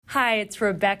Hi, it's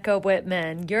Rebecca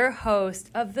Whitman, your host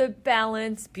of the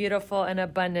Balanced, Beautiful, and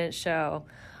Abundant Show.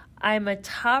 I'm a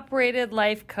top-rated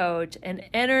life coach, an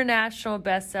international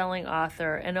best-selling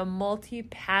author, and a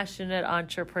multi-passionate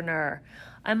entrepreneur.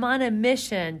 I'm on a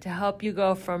mission to help you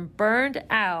go from burned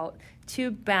out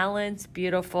to balanced,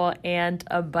 beautiful, and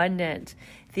abundant.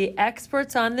 The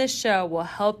experts on this show will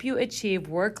help you achieve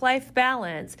work-life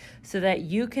balance so that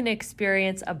you can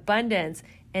experience abundance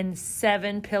in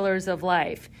 7 pillars of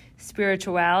life: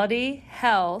 spirituality,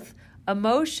 health,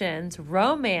 emotions,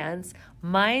 romance,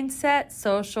 mindset,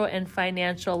 social, and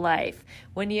financial life.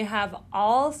 When you have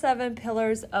all 7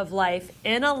 pillars of life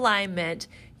in alignment,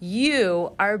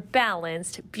 you are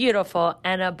balanced, beautiful,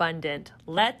 and abundant.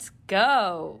 Let's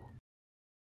go.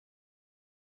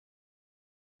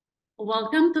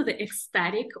 Welcome to the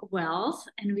Ecstatic Wealth,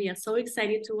 and we are so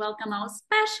excited to welcome our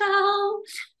special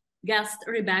guest,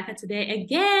 Rebecca, today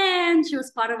again. She was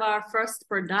part of our first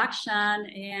production,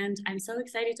 and I'm so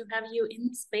excited to have you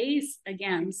in space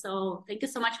again. So thank you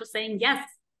so much for saying yes.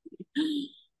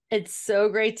 It's so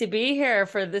great to be here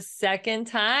for the second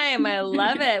time. I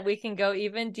love it. We can go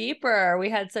even deeper. We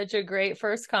had such a great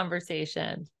first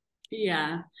conversation.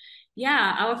 Yeah,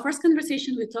 our first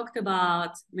conversation, we talked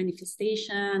about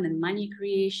manifestation and money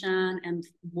creation and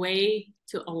way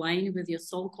to align with your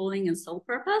soul calling and soul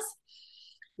purpose.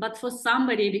 But for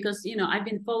somebody, because I've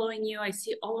been following you, I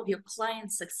see all of your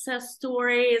client success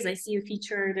stories. I see you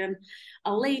featured in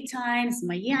LA Times,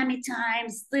 Miami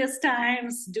Times, this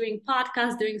Times, doing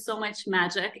podcasts, doing so much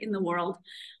magic in the world.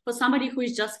 For somebody who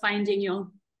is just finding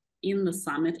you in the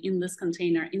summit, in this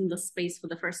container, in the space for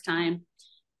the first time,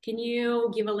 can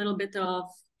you give a little bit of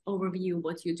overview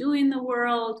what you do in the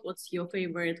world? What's your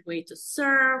favorite way to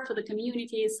serve for the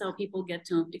community so people get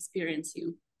to experience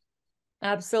you?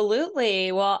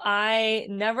 Absolutely. Well, I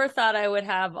never thought I would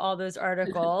have all those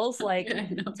articles like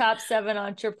top 7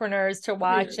 entrepreneurs to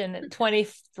watch and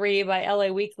 23 by LA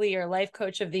Weekly or Life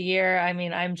Coach of the Year. I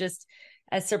mean, I'm just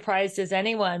as surprised as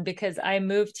anyone because I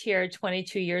moved here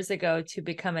 22 years ago to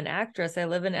become an actress. I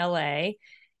live in LA.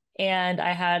 And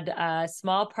I had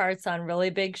small parts on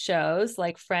really big shows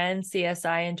like Friends,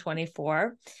 CSI, and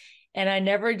 24. And I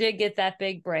never did get that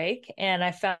big break. And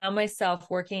I found myself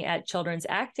working at children's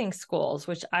acting schools,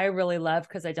 which I really love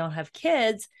because I don't have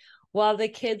kids. While the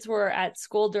kids were at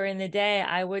school during the day,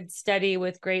 I would study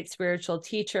with great spiritual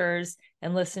teachers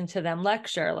and listen to them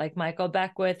lecture, like Michael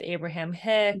Beckwith, Abraham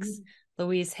Hicks,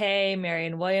 Louise Hay,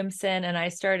 Marianne Williamson. And I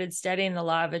started studying the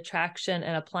law of attraction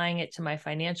and applying it to my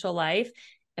financial life.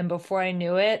 And before I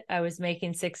knew it, I was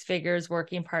making 6 figures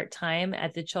working part-time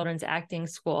at the children's acting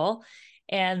school.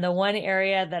 And the one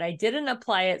area that I didn't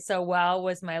apply it so well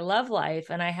was my love life.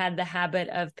 And I had the habit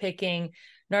of picking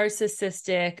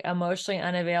narcissistic, emotionally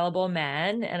unavailable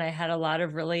men. And I had a lot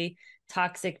of really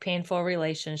toxic, painful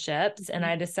relationships. And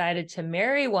I decided to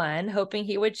marry one, hoping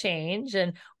he would change.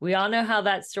 And we all know how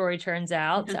that story turns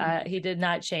out. He did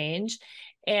not change.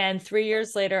 And 3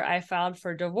 years later, I filed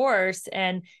for divorce.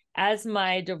 And as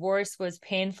my divorce was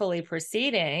painfully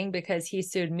proceeding because he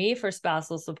sued me for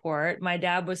spousal support, my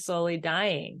dad was slowly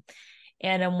dying.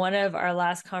 And in one of our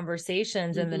last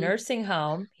conversations in the nursing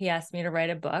home, he asked me to write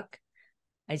a book.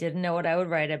 I didn't know what I would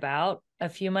write about. A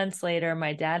few months later,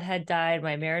 my dad had died,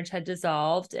 my marriage had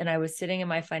dissolved, and I was sitting in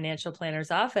my financial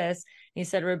planner's office. He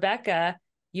said, "Rebecca,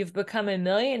 you've become a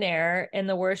millionaire in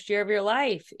the worst year of your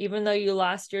life. Even though you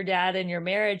lost your dad in your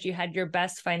marriage, you had your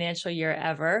best financial year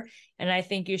ever. And I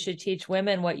think you should teach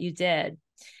women what you did."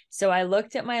 So I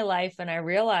looked at my life and I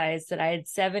realized that I had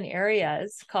 7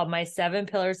 areas called my 7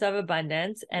 pillars of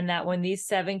abundance. And that when these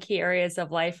 7 key areas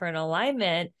of life are in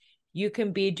alignment, you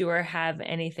can be, do, or have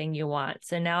anything you want.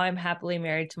 So now I'm happily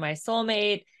married to my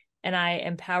soulmate. And I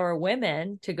empower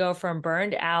women to go from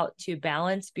burned out to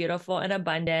balanced, beautiful, and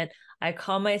abundant. I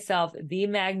call myself the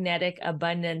magnetic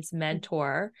abundance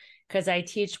mentor because I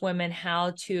teach women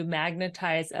how to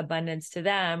magnetize abundance to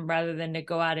them rather than to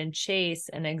go out and chase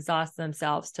and exhaust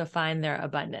themselves to find their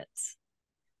abundance.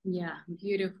 Yeah,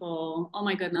 beautiful. Oh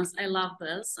my goodness, I love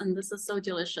this. And this is so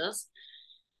delicious.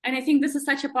 And I think this is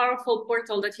such a powerful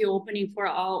portal that you're opening for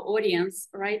our audience,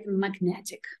 right?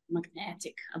 Magnetic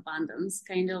abundance,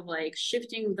 kind of like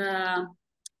shifting the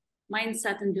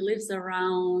mindset and beliefs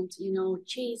around,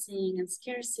 chasing and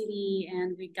scarcity.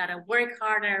 And we got to work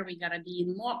harder. We got to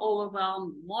be more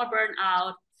overwhelmed, more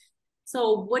burnout.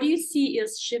 So what do you see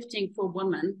is shifting for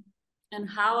women? And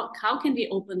how can we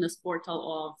open this portal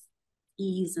of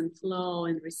ease and flow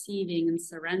and receiving and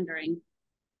surrendering?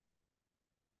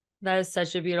 That is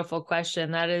such a beautiful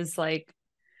question. That is like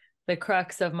the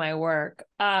crux of my work.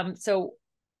 So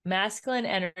masculine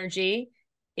energy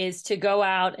is to go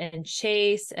out and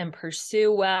chase and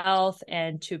pursue wealth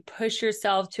and to push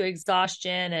yourself to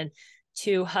exhaustion and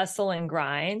to hustle and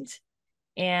grind.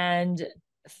 And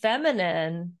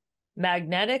feminine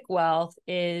magnetic wealth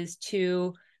is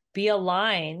to be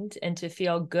aligned and to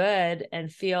feel good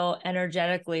and feel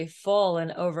energetically full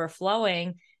and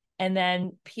overflowing. And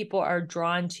then people are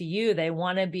drawn to you. They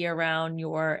want to be around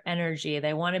your energy.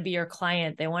 They want to be your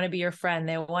client. They want to be your friend.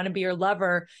 They want to be your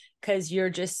lover because you're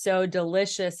just so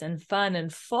delicious and fun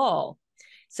and full.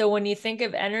 So when you think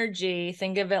of energy,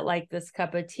 think of it like this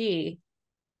cup of tea.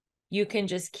 You can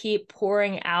just keep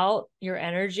pouring out your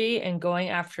energy and going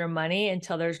after money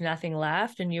until there's nothing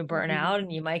left and you burn out,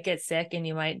 and you might get sick and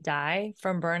you might die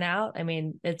from burnout. I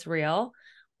mean, it's real.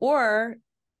 Or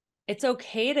it's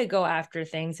okay to go after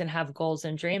things and have goals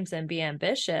and dreams and be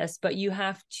ambitious, but you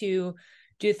have to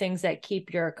do things that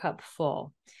keep your cup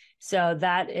full. So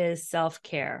that is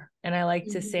self-care. And I like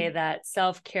to say that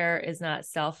self-care is not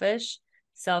selfish.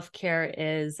 Self-care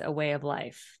is a way of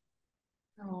life.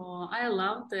 Oh, I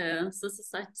love this. This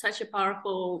is such a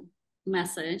powerful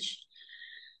message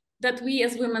that we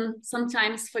as women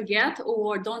sometimes forget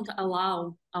or don't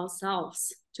allow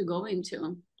ourselves to go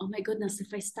into. Oh my goodness, if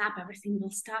I stop, everything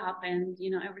will stop and,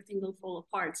 everything will fall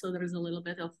apart. So there is a little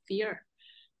bit of fear.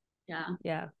 Yeah.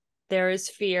 Yeah. There is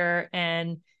fear.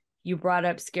 And you brought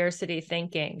up scarcity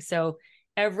thinking. So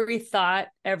every thought,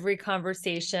 every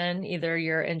conversation, either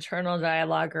your internal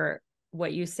dialogue or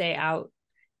what you say out,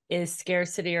 is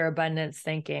scarcity or abundance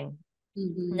thinking.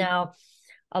 Now,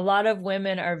 a lot of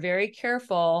women are very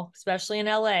careful, especially in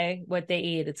LA, what they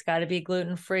eat. It's got to be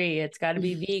gluten-free. It's got to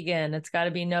be vegan. It's got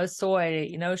to be no soy,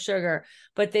 no sugar.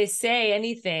 But they say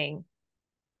anything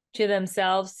to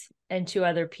themselves and to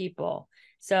other people.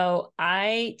 So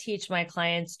I teach my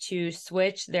clients to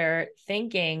switch their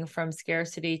thinking from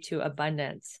scarcity to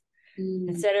abundance.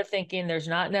 Instead of thinking there's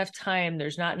not enough time,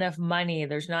 there's not enough money,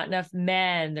 there's not enough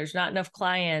men, there's not enough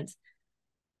clients.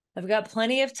 I've got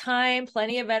plenty of time,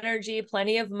 plenty of energy,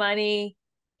 plenty of money.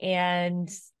 And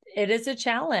it is a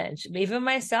challenge. Even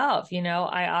myself,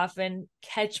 I often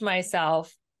catch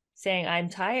myself saying I'm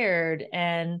tired.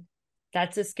 And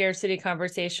that's a scarcity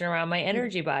conversation around my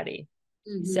energy body.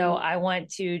 So I want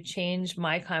to change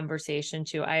my conversation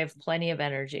to I have plenty of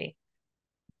energy.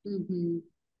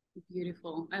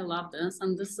 Beautiful. I love this.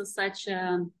 And this is such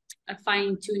a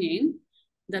fine tuning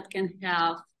that can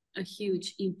have a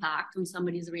huge impact on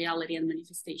somebody's reality and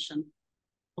manifestation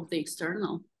of the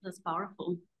external. That's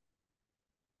powerful.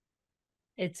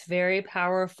 It's very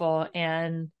powerful,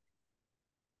 and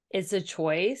it's a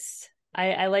choice.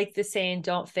 I like the saying,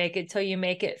 don't fake it till you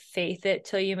make it, faith it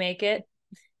till you make it.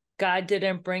 God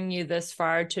didn't bring you this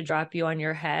far to drop you on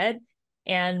your head.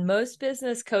 And most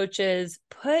business coaches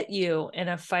put you in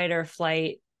a fight or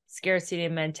flight scarcity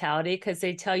mentality because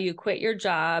they tell you quit your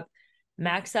job,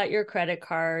 max out your credit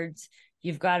cards.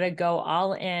 You've got to go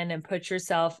all in and put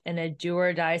yourself in a do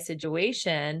or die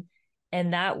situation.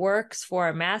 And that works for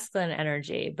a masculine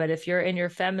energy. But if you're in your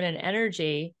feminine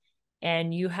energy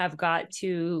and you have got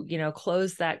to,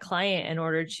 close that client in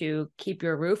order to keep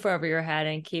your roof over your head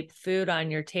and keep food on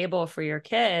your table for your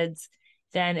kids,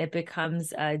 then it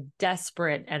becomes a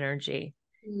desperate energy.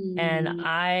 And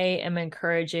I am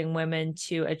encouraging women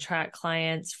to attract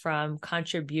clients from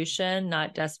contribution,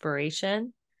 not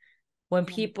desperation. When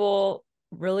people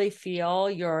really feel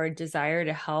your desire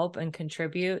to help and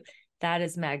contribute, that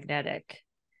is magnetic.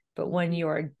 But when you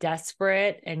are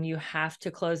desperate and you have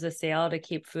to close a sale to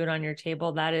keep food on your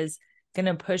table, that is going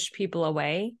to push people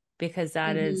away because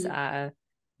that is a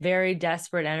very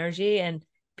desperate energy. And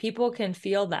people can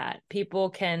feel that. People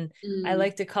can, I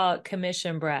like to call it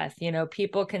commission breath.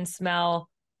 People can smell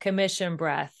commission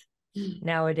breath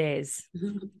nowadays.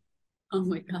 Oh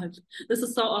my God. This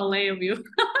is so LA of you.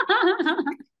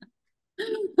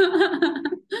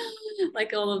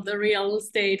 Like all of the real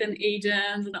estate and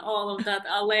agents and all of that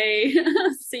LA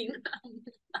scene.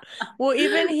 Well,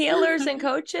 even healers and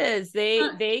coaches,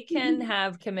 they can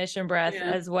have commission breath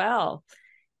as well.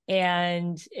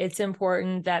 And it's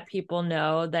important that people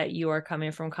know that you are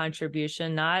coming from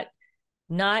contribution, not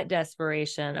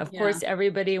desperation. Of course,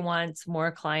 everybody wants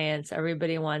more clients,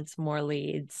 everybody wants more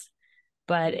leads,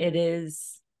 but it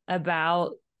is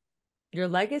about your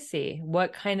legacy.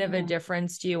 What kind of a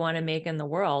difference do you want to make in the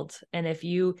world? And if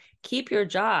you keep your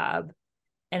job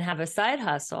and have a side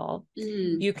hustle,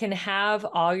 you can have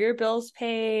all your bills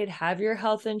paid, have your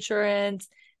health insurance,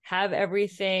 have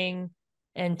everything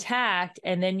intact,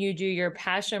 and then you do your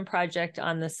passion project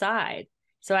on the side.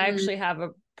 So I actually have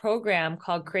a program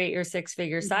called Create Your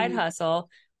Six-Figure Side Hustle,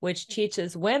 which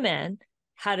teaches women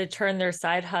how to turn their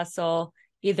side hustle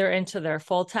either into their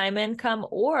full-time income,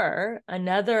 or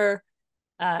another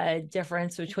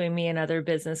difference between me and other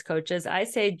business coaches, I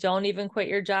say don't even quit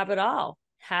your job at all.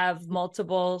 Have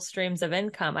multiple streams of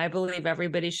income. I believe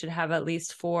everybody should have at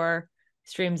least 4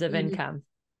 streams of income.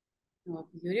 Oh,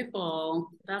 beautiful.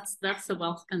 That's a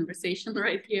wealth conversation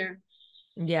right here.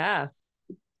 Yeah.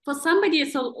 For somebody,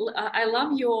 so I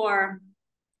love your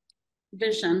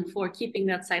vision for keeping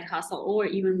that side hustle or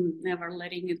even never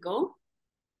letting it go.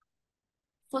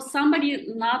 For somebody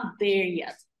not there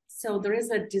yet, so there is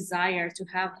a desire to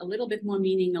have a little bit more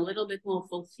meaning, a little bit more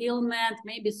fulfillment,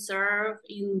 maybe serve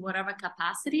in whatever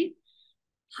capacity.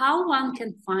 How one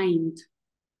can find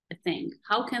a thing?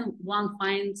 How can one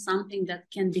find something that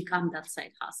can become that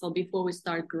side hustle before we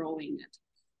start growing it?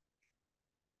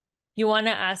 You want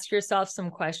to ask yourself some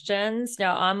questions.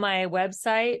 Now, on my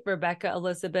website,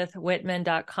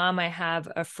 RebeccaElizabethWhitman.com, I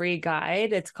have a free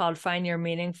guide. It's called Find Your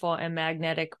Meaningful and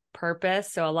Magnetic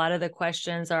Purpose. So a lot of the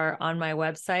questions are on my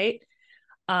website.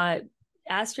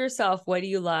 Ask yourself, what do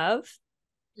you love?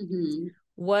 Mm-hmm.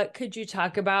 What could you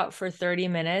talk about for 30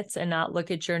 minutes and not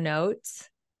look at your notes?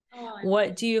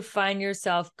 What do you find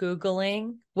yourself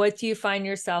Googling? What do you find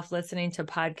yourself listening to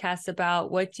podcasts about?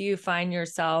 What do you find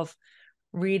yourself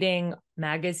reading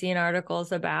magazine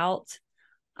articles about?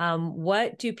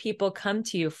 What do people come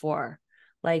to you for?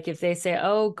 Like if they say,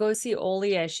 oh, go see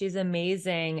Olia, she's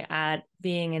amazing at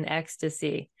being in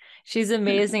ecstasy. She's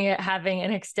amazing at having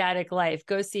an ecstatic life.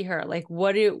 Go see her. Like,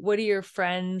 what do your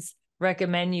friends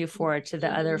recommend you for to the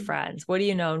other friends? What are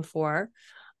you known for?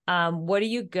 What are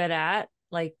you good at?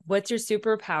 Like, what's your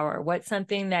superpower? What's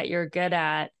something that you're good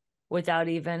at without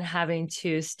even having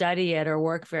to study it or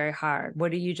work very hard?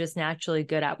 What are you just naturally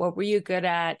good at? What were you good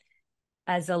at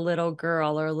as a little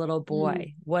girl or a little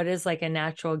boy? What is like a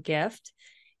natural gift?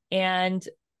 And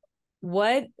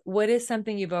what is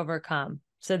something you've overcome?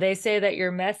 So they say that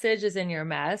your message is in your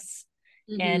mess.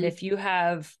 And if you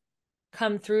have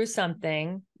come through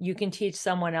something, you can teach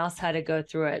someone else how to go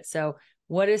through it. So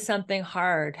what is something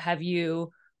hard? Have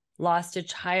you lost a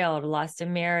child, lost a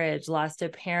marriage, lost a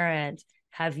parent?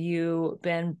 Have you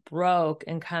been broke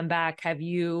and come back? Have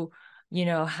you,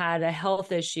 had a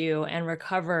health issue and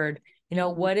recovered?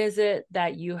 What is it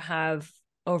that you have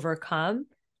overcome?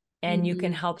 And you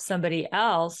can help somebody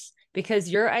else, because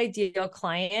your ideal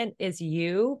client is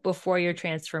you before your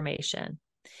transformation.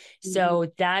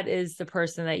 So that is the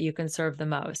person that you can serve the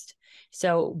most.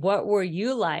 So what were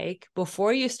you like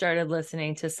before you started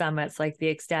listening to summits like the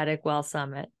Ecstatic Well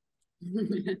Summit?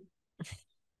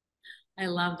 I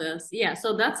love this. Yeah.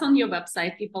 So that's on your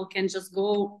website. People can just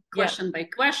go question by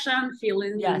question, fill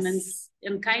in,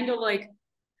 and kind of like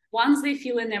once they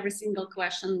fill in every single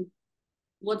question,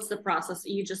 what's the process?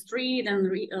 You just read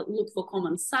and look for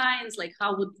common signs. Like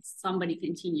how would somebody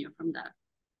continue from that?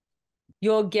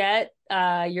 You'll get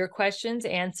your questions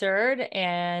answered.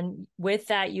 And with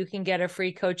that, you can get a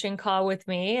free coaching call with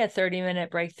me, a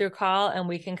 30-minute breakthrough call. And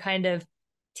we can kind of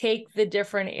take the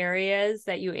different areas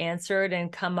that you answered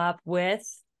and come up with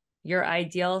your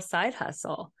ideal side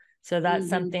hustle. So that's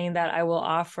something that I will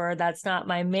offer. That's not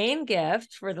my main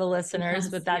gift for the listeners,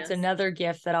 but that's another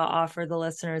gift that I'll offer the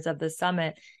listeners of the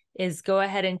summit is go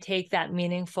ahead and take that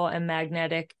meaningful and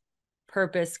magnetic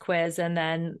purpose quiz. And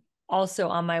then also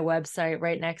on my website,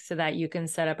 right next to that, you can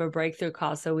set up a breakthrough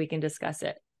call so we can discuss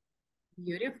it.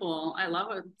 Beautiful. I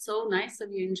love it. So nice of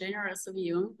you and generous of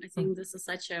you. I think this is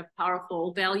such a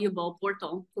powerful, valuable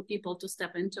portal for people to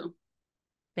step into.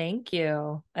 Thank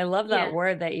you. I love that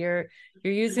word that you're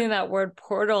using that word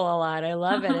portal a lot. I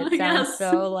love it. It sounds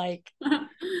so like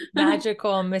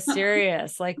magical and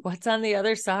mysterious. Like what's on the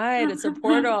other side? It's a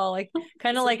portal, like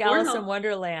kind of like Alice in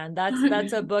Wonderland.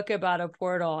 That's a book about a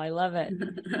portal. I love it.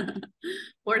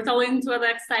 Portal into the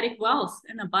ecstatic wealth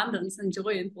and abundance and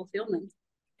joy and fulfillment.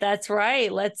 That's right.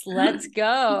 Let's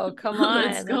go. Come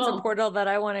on. That's a portal that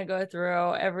I want to go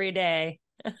through every day.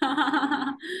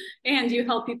 And you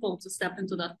help people to step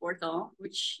into that portal,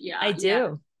 which I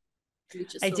do. I do.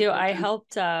 Important. I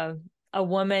helped a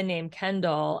woman named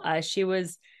Kendall. She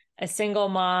was a single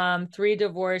mom, 3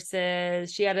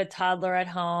 divorces. She had a toddler at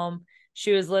home.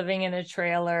 She was living in a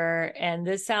trailer. And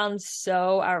this sounds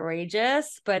so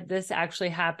outrageous, but this actually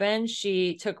happened.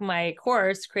 She took my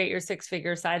course, Create Your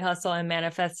 6-Figure Side Hustle, and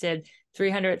manifested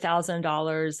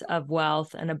 $300,000 of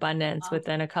wealth and abundance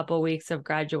within a couple of weeks of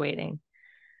graduating.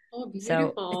 Oh,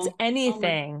 beautiful. So it's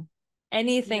anything.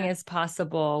 Anything is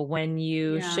possible when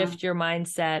you shift your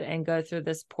mindset and go through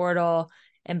this portal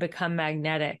and become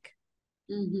magnetic.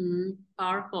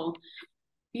 Powerful.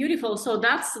 Beautiful. So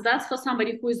that's for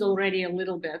somebody who is already a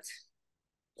little bit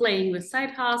playing with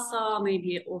side hustle,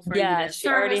 maybe offering Yeah, their she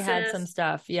already had some services.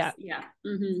 stuff. Yeah. Yeah.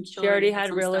 She She already already had had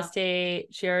some real stuff. estate.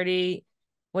 She already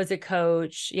was a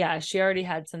coach. Yeah, she already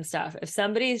had some stuff. If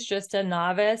somebody's just a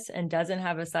novice and doesn't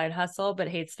have a side hustle but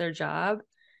hates their job,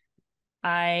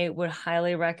 I would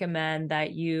highly recommend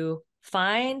that you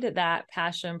find that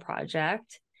passion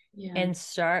project Yeah. and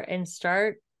start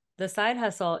the side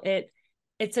hustle.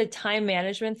 It's a time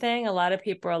management thing. A lot of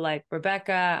people are like,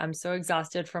 Rebecca, I'm so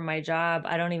exhausted from my job.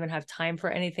 I don't even have time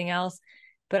for anything else.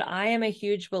 But I am a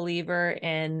huge believer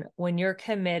in when you're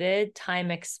committed, time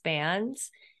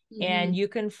expands, and you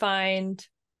can find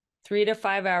 3 to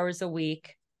 5 hours a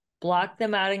week, block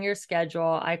them out in your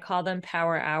schedule. I call them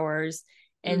power hours.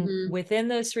 And within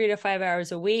those 3 to 5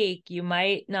 hours a week, you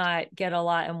might not get a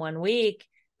lot in one week,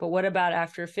 but what about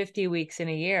after 50 weeks in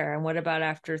a year? And what about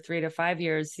after 3 to 5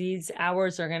 years? These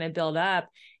hours are going to build up.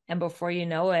 And before you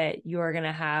know it, you are going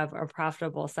to have a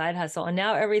profitable side hustle. And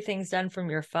now everything's done from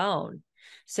your phone.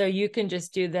 So you can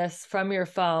just do this from your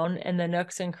phone in the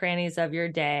nooks and crannies of your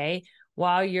day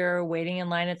while you're waiting in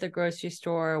line at the grocery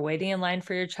store, waiting in line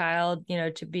for your child,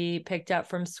 to be picked up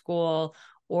from school,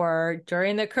 or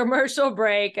during the commercial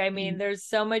break. I mean, there's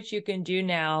so much you can do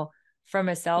now from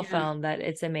a cell phone that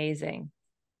it's amazing.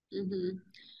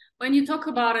 When you talk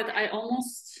about it, I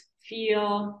almost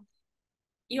feel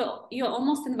you're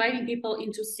almost inviting people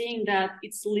into seeing that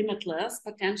it's limitless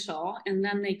potential, and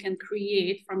then they can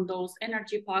create from those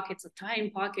energy pockets or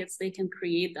time pockets, they can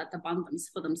create that abundance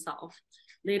for themselves.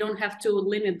 They don't have to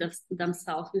limit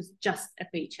themselves with just a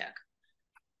paycheck.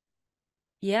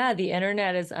 Yeah, the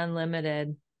internet is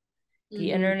unlimited.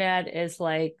 The internet is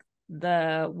like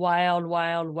the wild,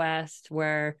 wild west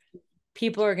where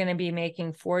people are going to be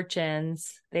making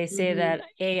fortunes. They say that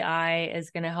AI is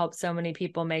going to help so many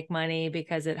people make money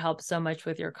because it helps so much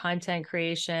with your content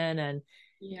creation. And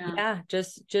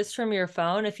just from your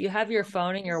phone, if you have your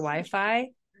phone and your Wi-Fi,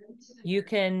 you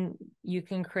can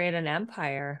create an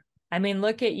empire. I mean,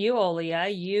 look at you,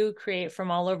 Olia. You create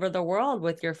from all over the world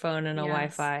with your phone and a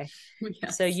Wi-Fi.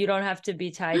 So you don't have to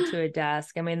be tied to a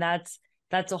desk. I mean, that's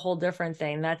a whole different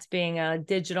thing. That's being a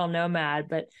digital nomad.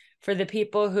 But for the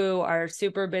people who are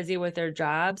super busy with their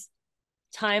jobs,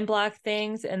 time block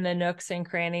things in the nooks and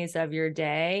crannies of your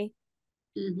day.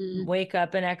 Wake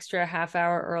up an extra half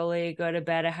hour early, go to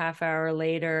bed a half hour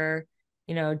later,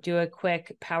 do a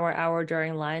quick power hour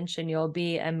during lunch, and you'll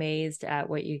be amazed at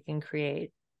what you can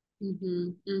create.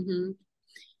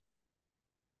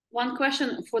 One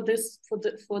question for this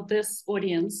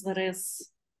audience that is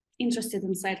interested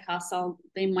in side hustle,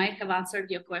 they might have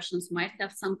answered your questions, might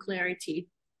have some clarity.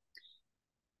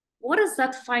 What is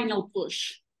that final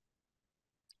push?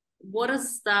 What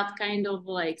is that kind of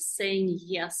like saying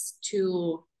yes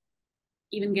to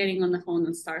even getting on the phone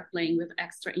and start playing with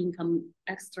extra income,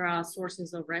 extra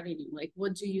sources of revenue? Like,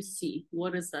 what do you see?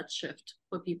 What is that shift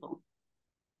for people?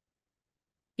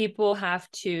 People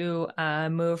have to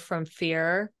move from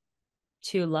fear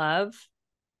to love,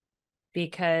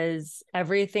 because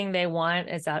everything they want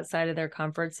is outside of their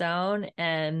comfort zone.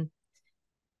 And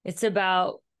it's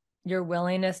about your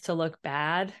willingness to look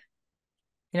bad.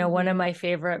 One of my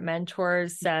favorite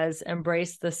mentors says,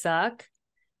 embrace the suck,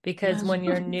 because when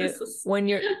you're new, when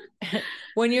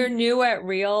you're new at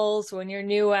reels, when you're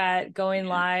new at going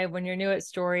live, when you're new at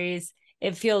stories,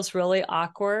 it feels really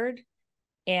awkward.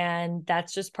 And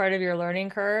that's just part of your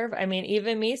learning curve. I mean,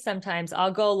 even me, sometimes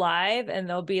I'll go live and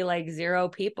there'll be like 0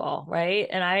 people, right?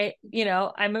 And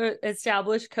I'm an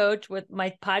established coach. With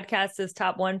my podcast is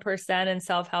top 1% in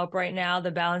self-help right now, the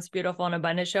Balanced, Beautiful, and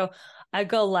Abundant Show. I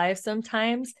go live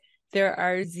sometimes, there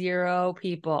are 0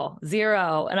 people,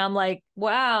 0. And I'm like,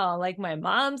 wow, like my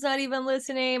mom's not even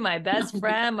listening, my best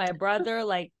friend, my brother,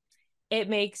 like, it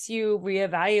makes you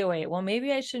reevaluate. Well,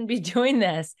 maybe I shouldn't be doing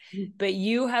this, but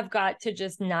you have got to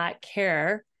just not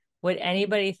care what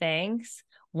anybody thinks.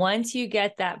 Once you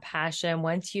get that passion,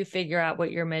 once you figure out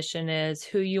what your mission is,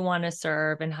 who you want to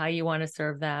serve and how you want to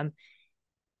serve them,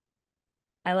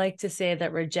 I like to say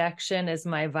that rejection is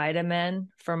my vitamin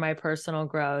for my personal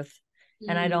growth,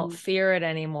 and I don't fear it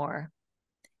anymore.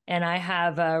 And I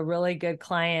have a really good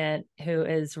client who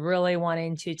is really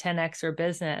wanting to 10x her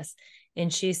business.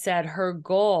 And she said her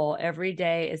goal every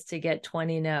day is to get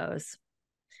 20 no's,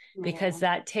 because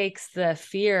that takes the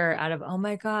fear out of, oh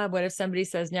my God, what if somebody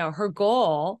says no? Her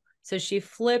goal, so she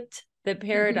flipped the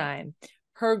paradigm.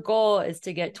 Her goal is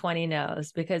to get 20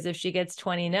 no's, because if she gets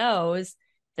 20 no's,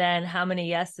 then how many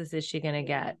yeses is she going to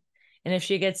get? And if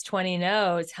she gets 20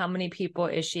 no's, how many people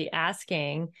is she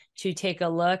asking to take a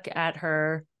look at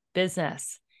her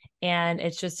business? And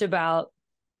it's just about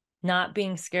not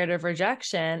being scared of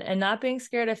rejection and not being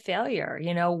scared of failure.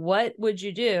 You know, what would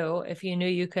you do if you knew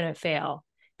you couldn't fail?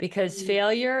 Because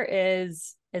failure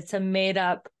it's a made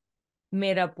up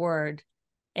word.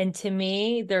 And to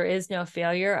me, there is no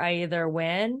failure. I either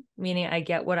win, meaning I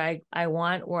get what I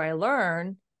want, or I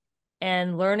learn,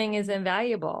 and learning is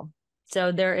invaluable.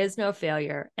 So there is no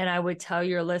failure. And I would tell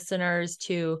your listeners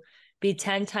to be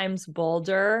 10 times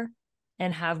bolder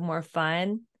and have more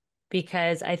fun,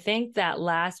 because I think that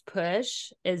last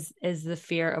push is the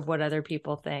fear of what other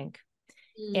people think.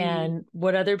 And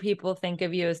what other people think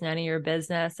of you is none of your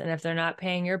business. And if they're not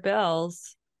paying your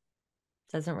bills,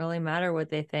 it doesn't really matter what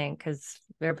they think, because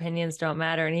their opinions don't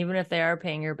matter. And even if they are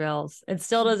paying your bills, it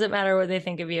still doesn't matter what they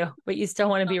think of you, but you still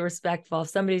want to be respectful if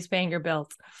somebody's paying your bills.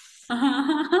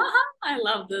 I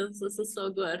love this. This is so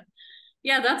good.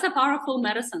 Yeah, that's a powerful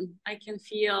medicine. I can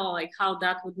feel like how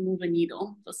that would move a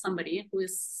needle for somebody who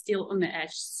is still on the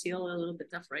edge, still a little bit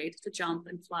afraid to jump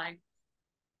and fly.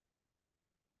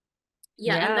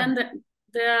 Yeah, and then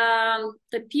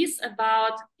the piece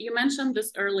about, you mentioned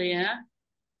this earlier,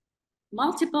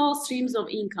 multiple streams of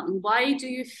income. Why do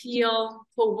you feel,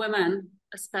 for women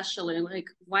especially, like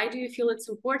why do you feel it's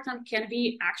important? Can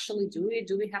we actually do it?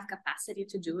 Do we have capacity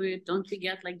to do it? Don't we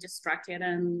get like distracted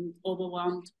and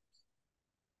overwhelmed?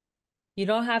 You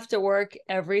don't have to work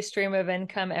every stream of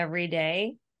income every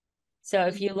day. So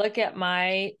if you look at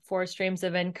my 4 streams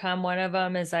of income, one of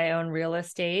them is I own real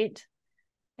estate,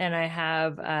 and I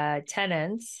have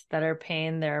tenants that are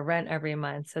paying their rent every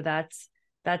month. So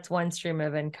that's one stream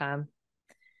of income.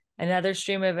 Another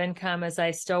stream of income is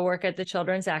I still work at the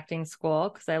children's acting school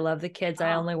because I love the kids.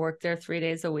 I only work there 3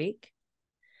 days a week.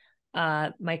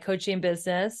 My coaching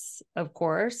business, of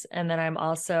course. And then I'm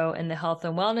also in the health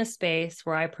and wellness space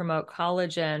where I promote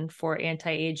collagen for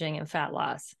anti-aging and fat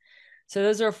loss. So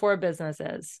those are 4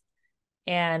 businesses.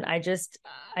 And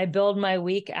I build my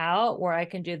week out where I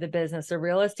can do the business. The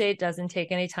real estate doesn't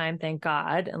take any time, thank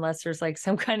God, unless there's like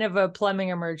some kind of a plumbing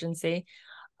emergency.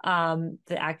 The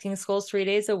acting school's 3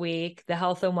 days a week. The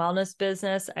health and wellness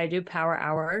business, I do power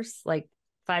hours, like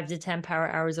 5 to 10 power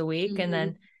hours a week. And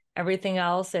then everything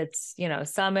else, it's,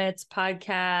 summits,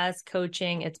 podcasts,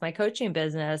 coaching. It's my coaching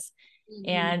business.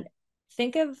 And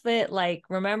think of it like,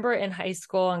 remember in high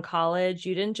school and college,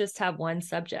 you didn't just have one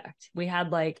subject. We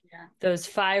had those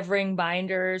 5-ring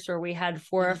binders, or we had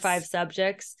 4 or 5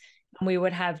 subjects. And we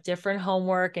would have different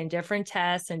homework and different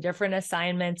tests and different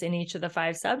assignments in each of the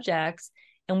 5 subjects.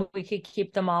 And we could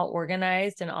keep them all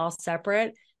organized and all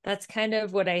separate. That's kind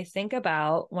of what I think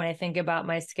about when I think about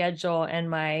my schedule and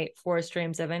my 4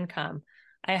 streams of income.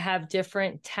 I have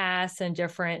different tasks and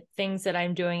different things that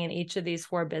I'm doing in each of these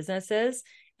 4 businesses.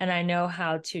 And I know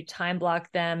how to time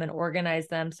block them and organize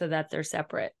them so that they're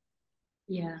separate.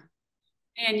 Yeah.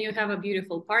 And you have a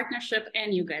beautiful partnership,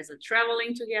 and you guys are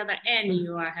traveling together, and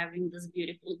you are having this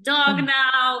beautiful dog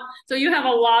now. So you have a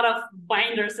lot of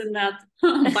binders in that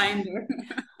binder.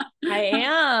 I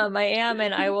am.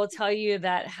 And I will tell you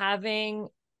that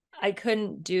I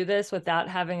couldn't do this without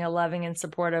having a loving and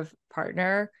supportive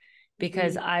partner,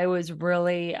 because I was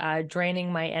really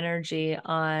draining my energy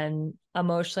on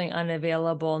emotionally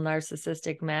unavailable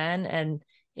narcissistic men. And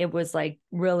it was like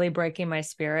really breaking my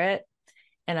spirit.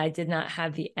 And I did not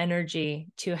have the energy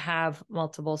to have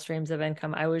multiple streams of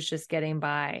income. I was just getting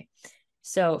by.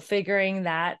 So figuring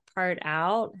that part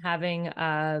out, having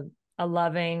a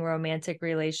loving romantic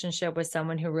relationship with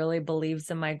someone who really believes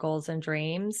in my goals and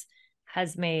dreams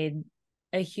has made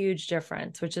a huge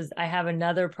difference, which is I have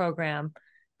another program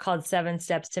called 7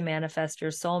 Steps to Manifest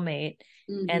Your Soulmate.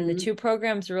 And the 2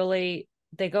 programs really,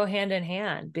 they go hand in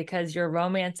hand, because your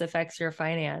romance affects your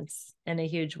finance in a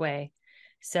huge way.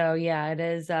 So yeah, it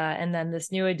is. And then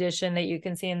this new addition that you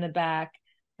can see in the back,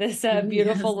 this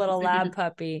beautiful little lab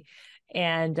puppy.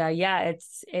 And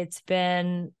it's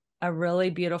been a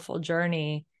really beautiful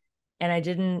journey. And I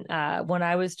didn't, when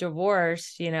I was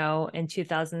divorced, in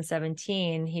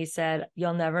 2017, he said,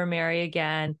 "You'll never marry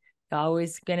again. You're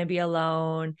always going to be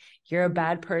alone. You're a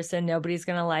bad person. Nobody's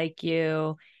going to like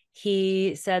you."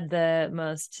 He said the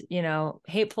most,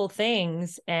 hateful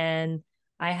things. And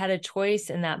I had a choice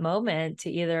in that moment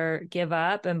to either give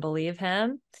up and believe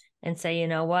him and say, you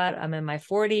know what, I'm in my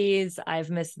 40s. I've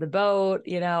missed the boat.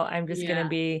 I'm just going to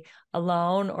be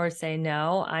alone, or say,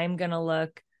 no, I'm going to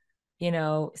look,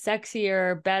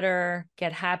 sexier, better,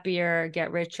 get happier,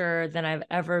 get richer than I've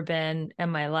ever been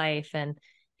in my life. And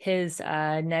his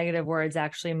negative words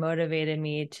actually motivated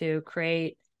me to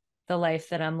create the life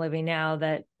that I'm living now,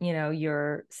 that,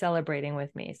 you're celebrating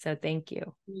with me. So thank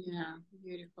you. Yeah,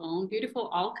 beautiful.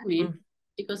 Beautiful alchemy,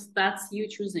 because that's you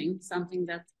choosing something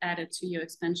that's added to your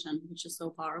expansion, which is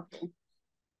so powerful.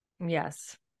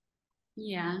 Yes.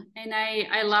 Yeah. And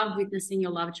I love witnessing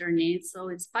your love journey. It's so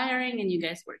inspiring. And you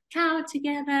guys work out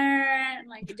together,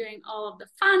 like doing all of the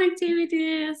fun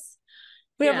activities.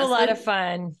 We have Yeah. a So lot of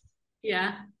fun.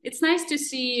 yeah, it's nice to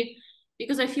see,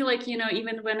 because I feel like,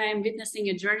 even when I'm witnessing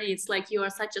a journey, it's like you are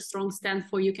such a strong stand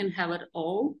for you can have it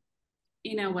all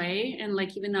in a way. And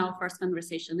like even our first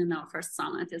conversation in our first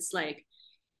summit, it's like,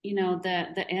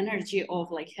 the energy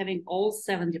of like having all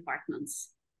 7 departments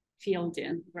filled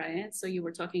in, right? So you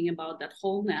were talking about that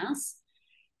wholeness,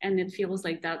 and it feels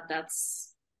like that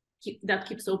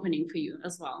keeps opening for you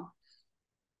as well.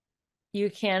 You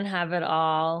can have it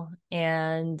all.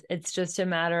 And it's just a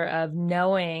matter of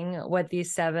knowing what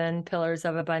these 7 pillars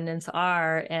of abundance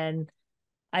are. And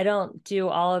I don't do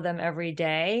all of them every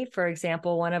day. For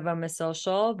example, one of them is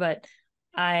social, but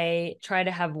I try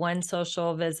to have one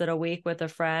social visit a week with a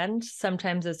friend.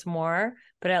 Sometimes it's more,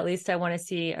 but at least I want to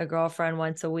see a girlfriend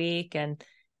once a week, and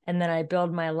then I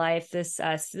build my life. This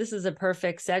is a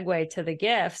perfect segue to the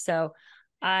gift. So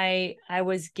I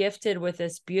was gifted with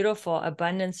this beautiful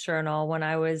abundance journal when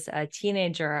I was a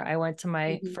teenager. I went to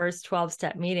my first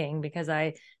 12-step meeting because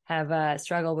I have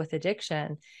struggled with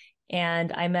addiction.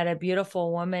 And I met a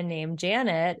beautiful woman named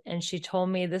Janet, and she told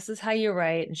me, this is how you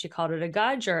write. And she called it a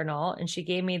God journal. And she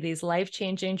gave me these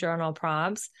life-changing journal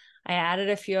prompts. I added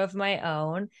a few of my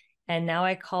own, and now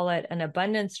I call it an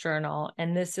abundance journal.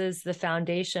 And this is the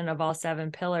foundation of all 7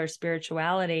 pillars,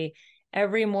 spirituality.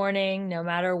 Every morning, no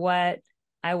matter what,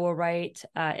 I will write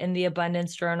in the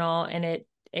abundance journal, and it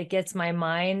gets my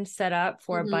mind set up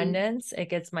for abundance. It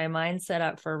gets my mind set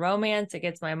up for romance. It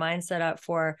gets my mind set up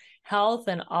for health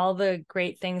and all the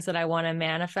great things that I want to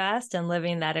manifest and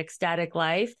living that ecstatic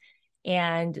life.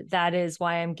 And that is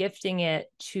why I'm gifting it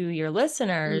to your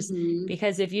listeners,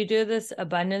 because if you do this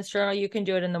abundance journal, you can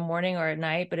do it in the morning or at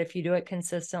night, but if you do it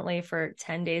consistently for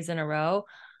 10 days in a row,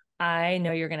 I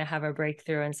know you're going to have a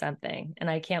breakthrough in something. And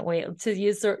I can't wait to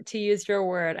use your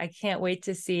word. I can't wait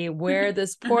to see where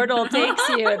this portal takes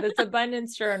you, this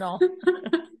abundance journal.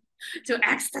 To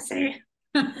ecstasy.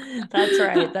 That's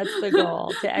right. That's the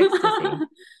goal, to ecstasy.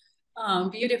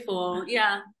 Beautiful.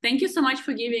 Yeah. Thank you so much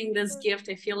for giving this gift.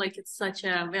 I feel like it's such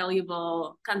a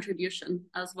valuable contribution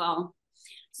as well.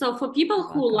 So for people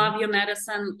who love your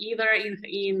medicine, either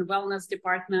in wellness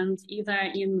department, either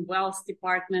in wealth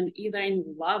department, either in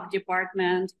love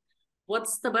department,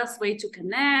 what's the best way to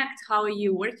connect? How are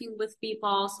you working with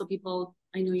people? So people,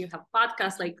 I know you have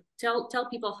podcasts, like tell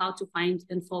people how to find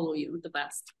and follow you the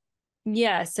best.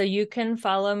 Yeah. So you can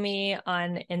follow me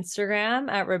on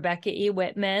Instagram at Rebecca E.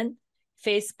 Whitman,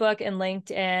 Facebook and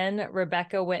LinkedIn,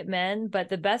 Rebecca Whitman. But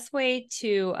the best way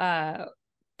to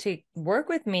work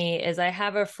with me is I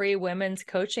have a free women's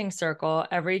coaching circle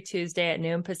every Tuesday at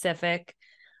noon Pacific,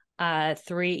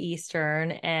 3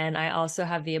 Eastern. And I also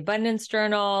have the Abundance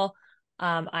Journal.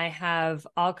 I have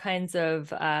all kinds of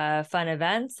fun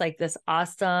events like this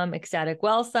awesome Ecstatic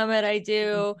Wealth Summit I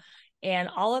do. And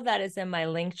all of that is in my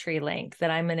Linktree link that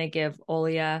I'm going to give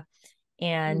Olia.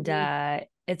 And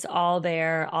it's all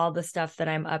there, all the stuff that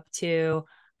I'm up to.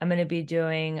 I'm going to be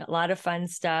doing a lot of fun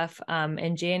stuff.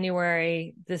 In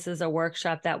January, this is a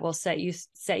workshop that will set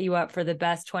you up for the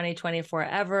best 2024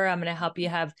 ever. I'm going to help you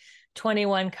have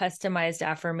 21 customized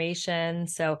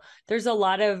affirmations. So there's a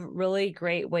lot of really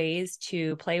great ways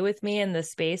to play with me in the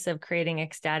space of creating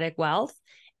ecstatic wealth.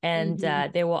 And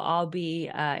they will all be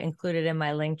included in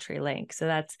my Linktree link. So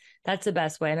that's the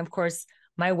best way. And of course,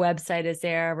 my website is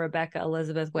there,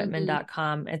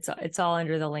 RebeccaElizabethWhitman.com. It's all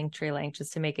under the Linktree link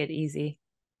just to make it easy.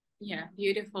 Yeah,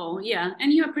 beautiful. Yeah.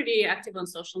 And you're pretty active on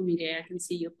social media. I can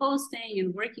see you posting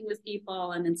and working with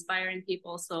people and inspiring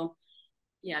people. So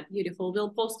yeah, beautiful. We'll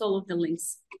post all of the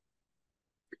links.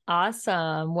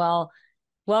 Awesome. Well,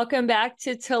 welcome back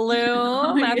to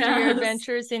Tulum after your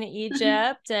adventures in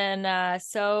Egypt. And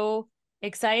so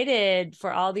excited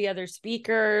for all the other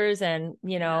speakers and,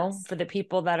 for the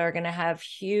people that are going to have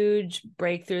huge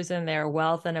breakthroughs in their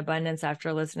wealth and abundance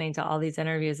after listening to all these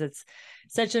interviews. It's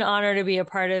such an honor to be a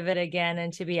part of it again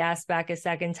and to be asked back a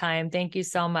second time. Thank you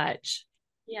so much.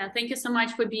 Yeah, thank you so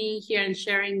much for being here and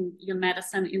sharing your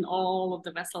medicine in all of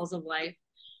the vessels of life.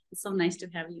 It's so nice to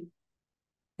have you.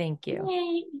 Thank you.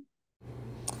 Yay.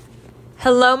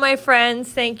 Hello, my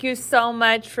friends. Thank you so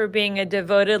much for being a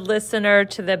devoted listener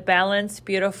to the Balanced,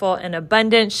 Beautiful, and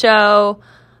Abundant show.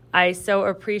 I so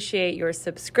appreciate your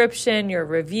subscription, your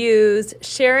reviews,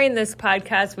 sharing this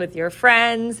podcast with your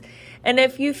friends, And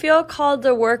if you feel called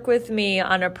to work with me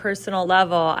on a personal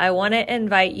level, I want to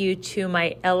invite you to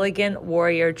my Elegant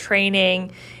Warrior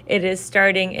training. It is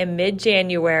starting in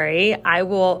mid-January. I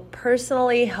will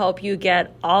personally help you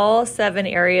get all 7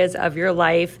 areas of your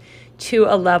life to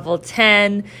a level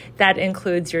 10. That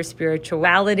includes your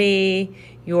spirituality,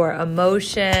 your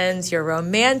emotions, your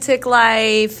romantic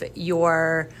life,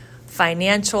 your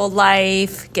financial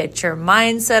life, get your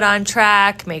mindset on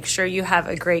track, make sure you have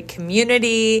a great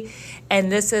community.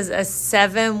 And this is a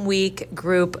 7-week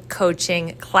group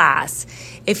coaching class.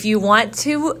 If you want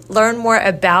to learn more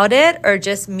about it or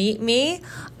just meet me,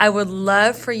 I would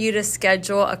love for you to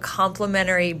schedule a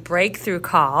complimentary breakthrough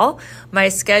call. My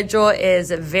schedule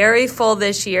is very full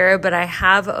this year, but I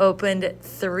have opened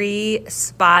 3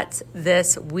 spots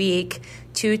this week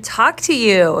to talk to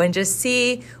you and just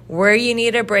see where you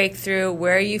need a breakthrough,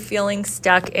 where are you feeling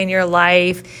stuck in your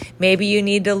life. Maybe you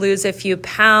need to lose a few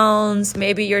pounds,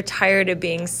 maybe you're tired of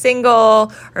being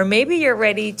single, or maybe you're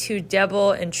ready to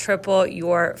double and triple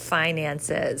your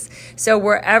finances. So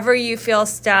wherever you feel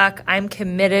stuck, I'm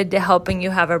committed to helping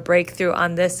you have a breakthrough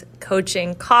on this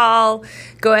coaching call.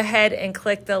 Go ahead and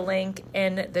click the link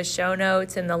in the show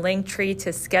notes in the link tree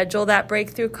to schedule that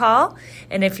breakthrough call.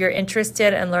 And if you're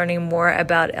interested in learning more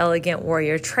about Elegant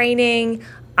Warrior training,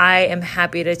 I am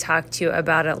happy to talk to you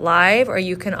about it live, or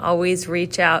you can always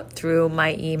reach out through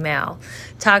my email.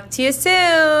 Talk to you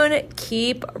soon.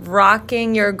 Keep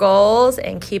rocking your goals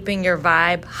and keeping your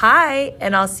vibe high,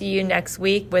 and I'll see you next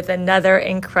week with another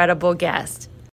incredible guest.